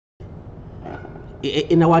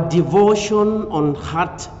In our devotion on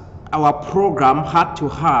our program Heart to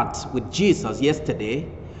Heart with Jesus yesterday,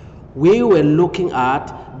 we were looking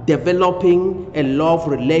at developing a love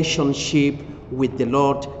relationship with the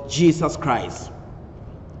Lord Jesus Christ.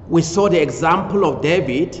 We saw the example of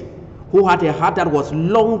David, who had a heart that was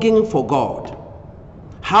longing for God.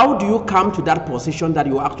 How do you come to that position that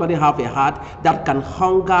you actually have a heart that can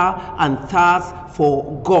hunger and thirst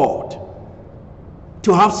for God?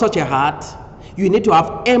 To have such a heart, you need to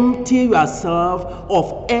have emptied yourself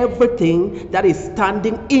of everything that is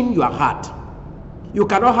standing in your heart. You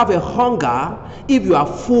cannot have a hunger if you are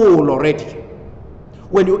full already.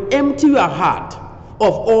 When you empty your heart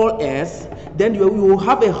of all else, then you will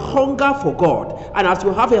have a hunger for God. And as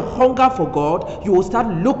you have a hunger for God, you will start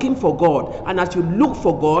looking for God. And as you look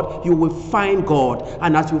for God, you will find God.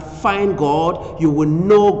 And as you find God, you will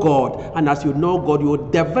know God. And as you know God, you will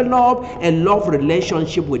develop a love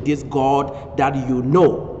relationship with this God that you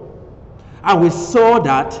know. And we saw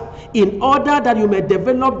that in order that you may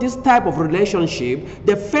develop this type of relationship,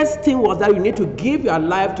 the first thing was that you need to give your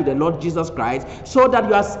life to the Lord Jesus Christ so that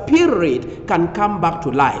your spirit can come back to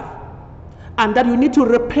life. And that you need to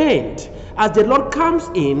repent. As the Lord comes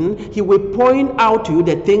in, He will point out to you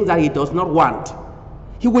the things that He does not want.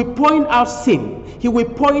 He will point out sin. He will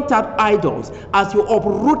point out idols. As you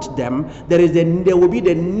uproot them, there will be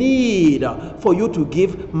the need for you to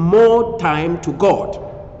give more time to God.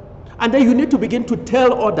 And then you need to begin to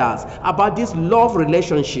tell others about this love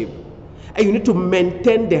relationship. And you need to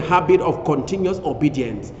maintain the habit of continuous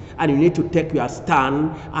obedience. And you need to take your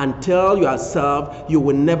stand and tell yourself you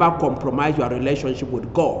will never compromise your relationship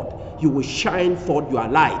with God. You will shine forth your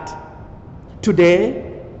light.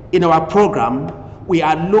 Today, in our program, we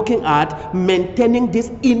are looking at maintaining this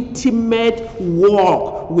intimate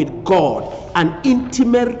walk with God, an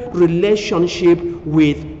intimate relationship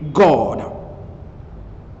with God.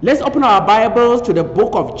 Let's open our Bibles to the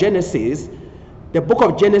book of Genesis,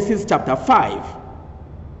 chapter 5.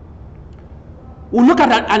 We'll look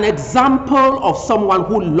at an example of someone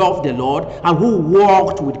who loved the Lord and who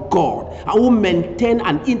walked with God and who maintained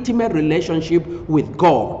an intimate relationship with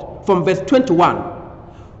God. From verse 21,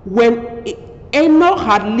 when Enoch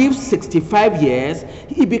had lived 65 years,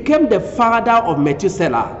 he became the father of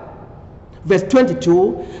Methuselah. Verse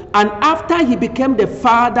 22, and after he became the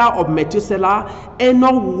father of Methuselah,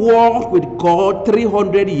 Enoch walked with God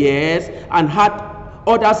 300 years and had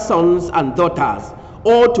other sons and daughters.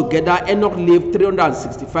 Altogether, Enoch lived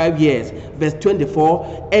 365 years. Verse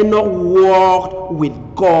 24, Enoch walked with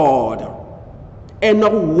God.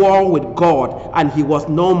 Enoch walked with God, and he was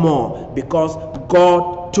no more because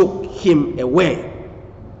God took him away.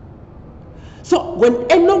 So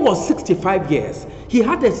when Enoch was 65 years, he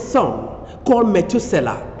had a son called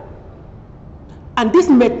Methuselah. And this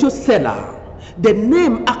Methuselah, the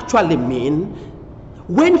name actually means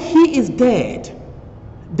when he is dead,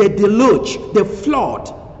 the deluge, the flood,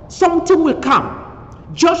 something will come.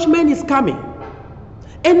 Judgment is coming.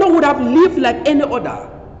 Enoch would have lived like any other.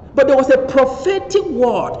 But there was a prophetic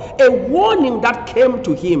word, a warning that came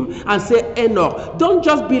to him and said, Enoch, don't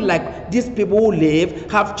just be like these people who live,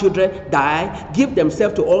 have children, die, give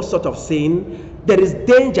themselves to all sorts of sin. There is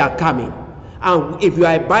danger coming. And if you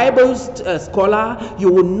are a Bible scholar,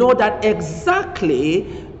 you will know that exactly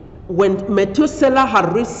when Methuselah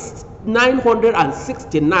had reached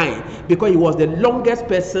 969, because he was the longest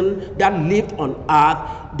person that lived on earth,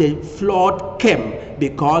 the flood came.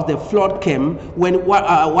 Because the flood came when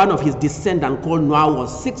one of his descendants called Noah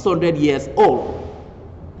was 600 years old.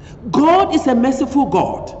 God is a merciful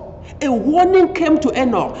God. A warning came to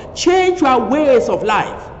Enoch: change your ways of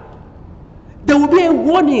life. There will be a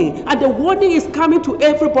warning, and the warning is coming to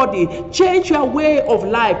everybody. Change your way of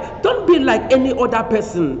life. Don't be like any other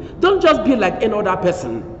person. Don't just be like any other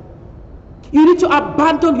person. You need to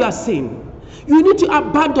abandon your sin. You need to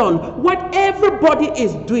abandon what everybody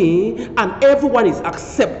is doing and everyone is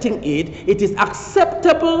accepting it. It is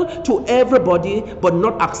acceptable to everybody but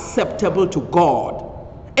not acceptable to God.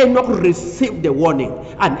 Enoch received the warning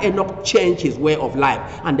and Enoch changed his way of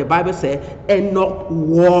life. And the Bible says Enoch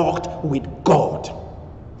walked with God.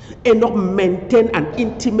 Enoch maintained an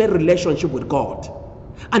intimate relationship with God.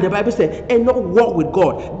 And the Bible says Enoch walked with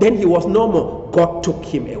God. Then he was no more. God took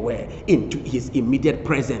him away into his immediate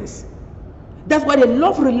presence. That's what a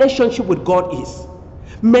love relationship with God is.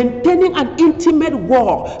 Maintaining an intimate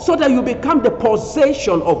walk so that you become the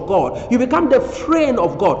possession of God. You become the friend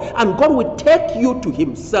of God. And God will take you to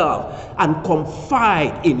himself and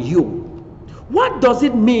confide in you. What does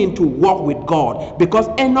it mean to walk with God? Because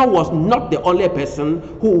Enoch was not the only person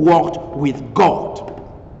who walked with God.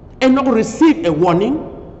 Enoch received a warning.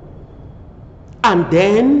 And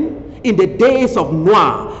then in the days of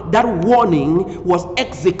Noah, that warning was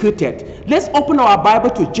executed. Let's open our Bible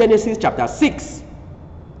to Genesis chapter 6.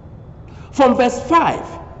 From verse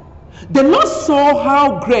 5. The Lord saw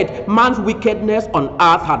how great man's wickedness on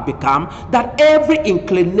earth had become, that every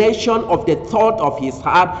inclination of the thought of his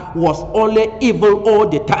heart was only evil all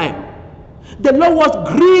the time. The Lord was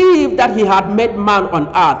grieved that he had made man on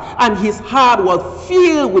earth, and his heart was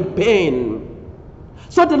filled with pain.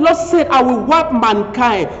 So the Lord said, I will wipe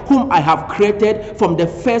mankind whom I have created from the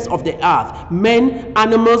face of the earth, men,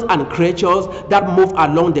 animals, and creatures that move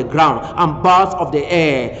along the ground, and birds of the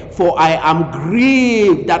air, for I am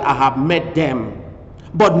grieved that I have made them.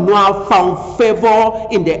 But Noah found favor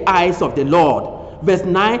in the eyes of the Lord. Verse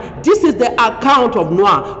 9, this is the account of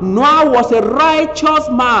Noah. Noah was a righteous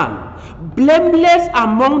man, blameless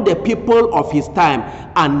among the people of his time,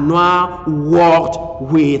 and Noah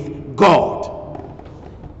walked with God.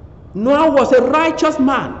 Noah was a righteous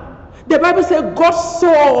man. The Bible says God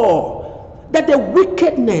saw that the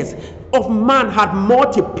wickedness of man had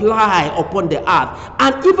multiplied upon the earth,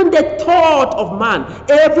 and even the thought of man,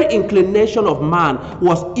 every inclination of man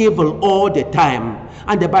was evil all the time.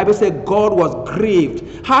 And the Bible says God was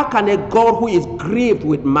grieved. How can a God who is grieved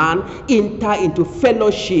with man enter into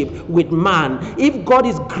fellowship with man? If God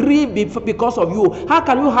is grieved because of you, how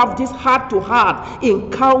can you have this heart-to-heart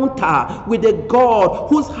encounter with a God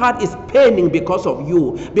whose heart is paining because of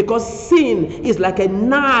you? Because sin is like a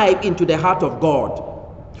knife into the heart of God.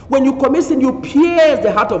 When you commit sin, you pierce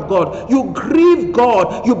the heart of God. You grieve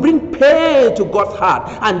God. You bring pain to God's heart.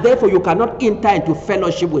 And therefore, you cannot enter into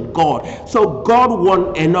fellowship with God. So God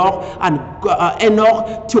warned Enoch, and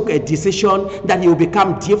Enoch took a decision that he will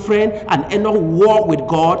become different. And Enoch walked with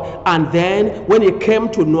God. And then when it came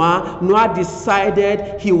to Noah, Noah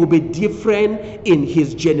decided he will be different in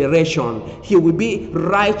his generation. He will be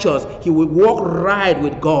righteous. He will walk right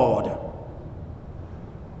with God.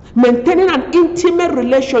 Maintaining an intimate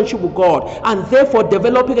relationship with God, and therefore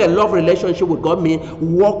developing a love relationship with God, means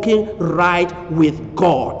walking right with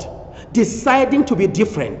God. Deciding to be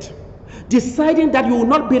different. Deciding that you will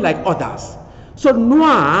not be like others. So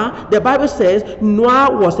Noah, the Bible says,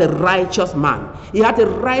 Noah was a righteous man. He had a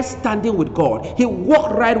right standing with God. He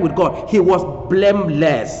walked right with God. He was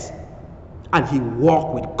blameless. And he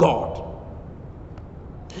walked with God.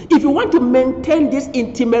 If you want to maintain this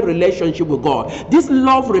intimate relationship with God, this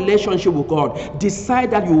love relationship with God, decide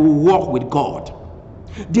that you will walk with God.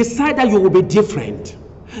 Decide that you will be different.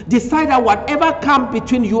 Decide that whatever comes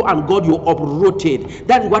between you and God, you uproot it.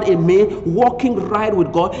 That's what it means, walking right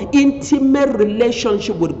with God. Intimate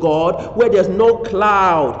relationship with God, where there's no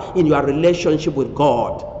cloud in your relationship with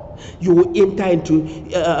God. You will enter into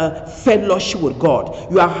fellowship with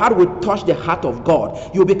God. Your heart will touch the heart of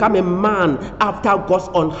God. You will become a man after God's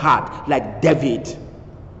own heart, like David.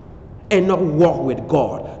 Enoch walked with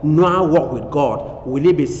God. Noah walked with God. Will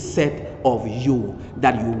it be said of you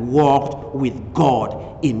that you walked with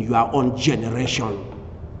God in your own generation?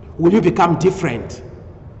 Will you become different?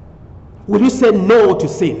 Will you say no to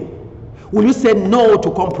sin? Will you say no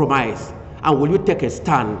to compromise? And will you take a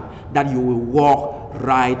stand that you will walk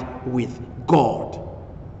right with God?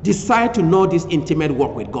 Decide to know this intimate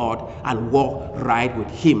walk with God and walk right with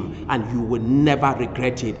Him, and you will never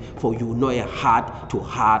regret it, for you know a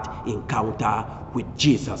heart-to-heart encounter with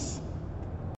Jesus.